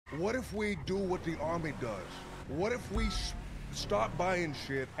what if we do what the army does? What if we start buying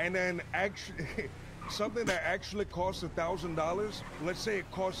shit and then actually something that actually costs $1,000? Let's say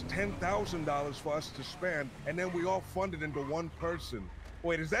it costs $10,000 for us to spend, and then we all fund it into one person.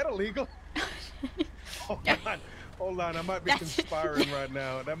 Wait, is that illegal? Hold on, I might be conspiring right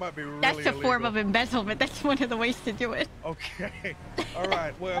now. That might be really illegal. That's a form of embezzlement. That's one of the ways to do it. Okay. All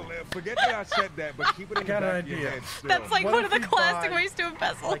right. Well, forget that I said that, but keep it in the back of your head still. That's like one of the classic ways to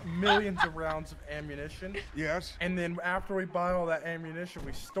embezzle. Like millions of rounds of ammunition. Yes. And then after we buy all that ammunition,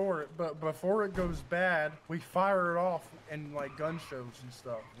 we store it. But before it goes bad, we fire it off in like gun shows and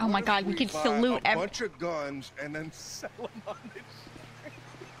stuff. Oh my God, we could salute a bunch of guns and then sell them on the street.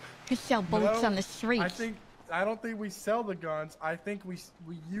 We could sell bullets on the streets. I don't think we sell the guns. I think we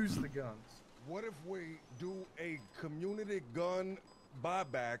use the guns. What if we do a community gun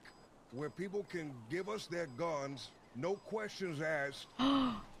buyback where people can give us their guns, no questions asked,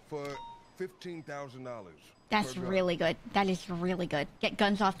 for $15,000? That's really good. That is really good. Get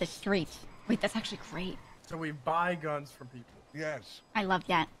guns off the streets. Wait, that's actually great. So we buy guns from people. Yes. I love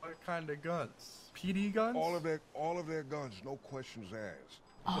that. What kind of guns? PD guns? All of their guns, no questions asked.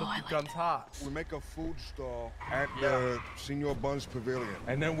 Oh, I like guns that. hot. We make a food stall at the Senor Buns Pavilion,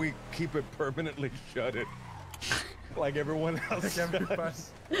 and then we keep it permanently shuttered, like everyone else. Yeah,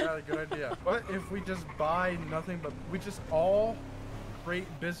 good idea. What if we just buy nothing but we just all create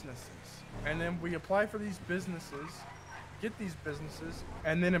businesses, and then we apply for these businesses, get these businesses,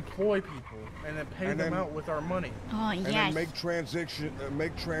 and then employ people, and then pay them out with our money. Oh, yes. And then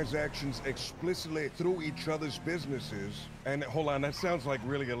make transactions explicitly through each other's businesses. And hold on, that sounds like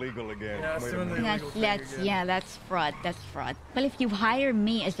really illegal again. Yeah, that's fraud. That's fraud. But if you hire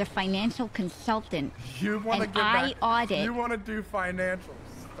me as a financial consultant, you want to get I audit. You want to do financial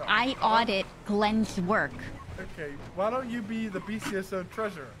stuff. I audit Glenn's work. Okay, why don't you be the BCSO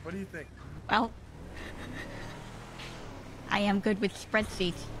treasurer? What do you think? Well, I am good with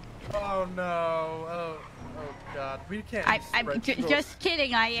spreadsheets. Oh no! Oh God! We can't. I'm just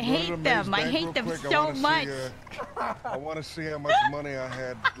kidding. I hate them. I hate them so much. I want to see how much money I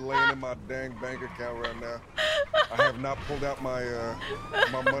had laying in my dang bank account right now. I have not pulled out my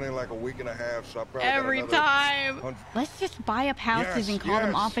money in like a week and a half, so I probably every time. Let's just buy up houses and call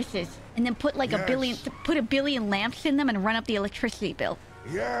them offices, and then put like a billion lamps in them and run up the electricity bill.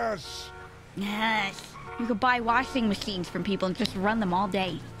 Yes. Yes. You could buy washing machines from people and just run them all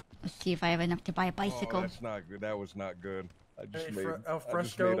day. Let's see if I have enough to buy a bicycle. Oh, that's not good. That was not good. I just made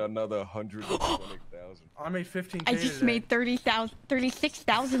another 120,000. I made 15K. I just made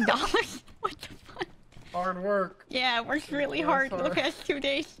 $36,000. What the fuck? Hard work. Yeah, it works really hard the past 2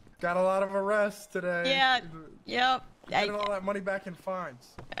 days. Got a lot of arrests today. Yeah. Yep. Getting all that money back in fines.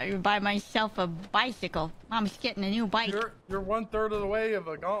 I would buy myself a bicycle. Mom's getting a new bike. You're 1/3 of the way of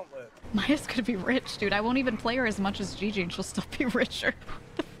a gauntlet. Maya's gonna be rich, dude. I won't even play her as much as Gigi and she'll still be richer.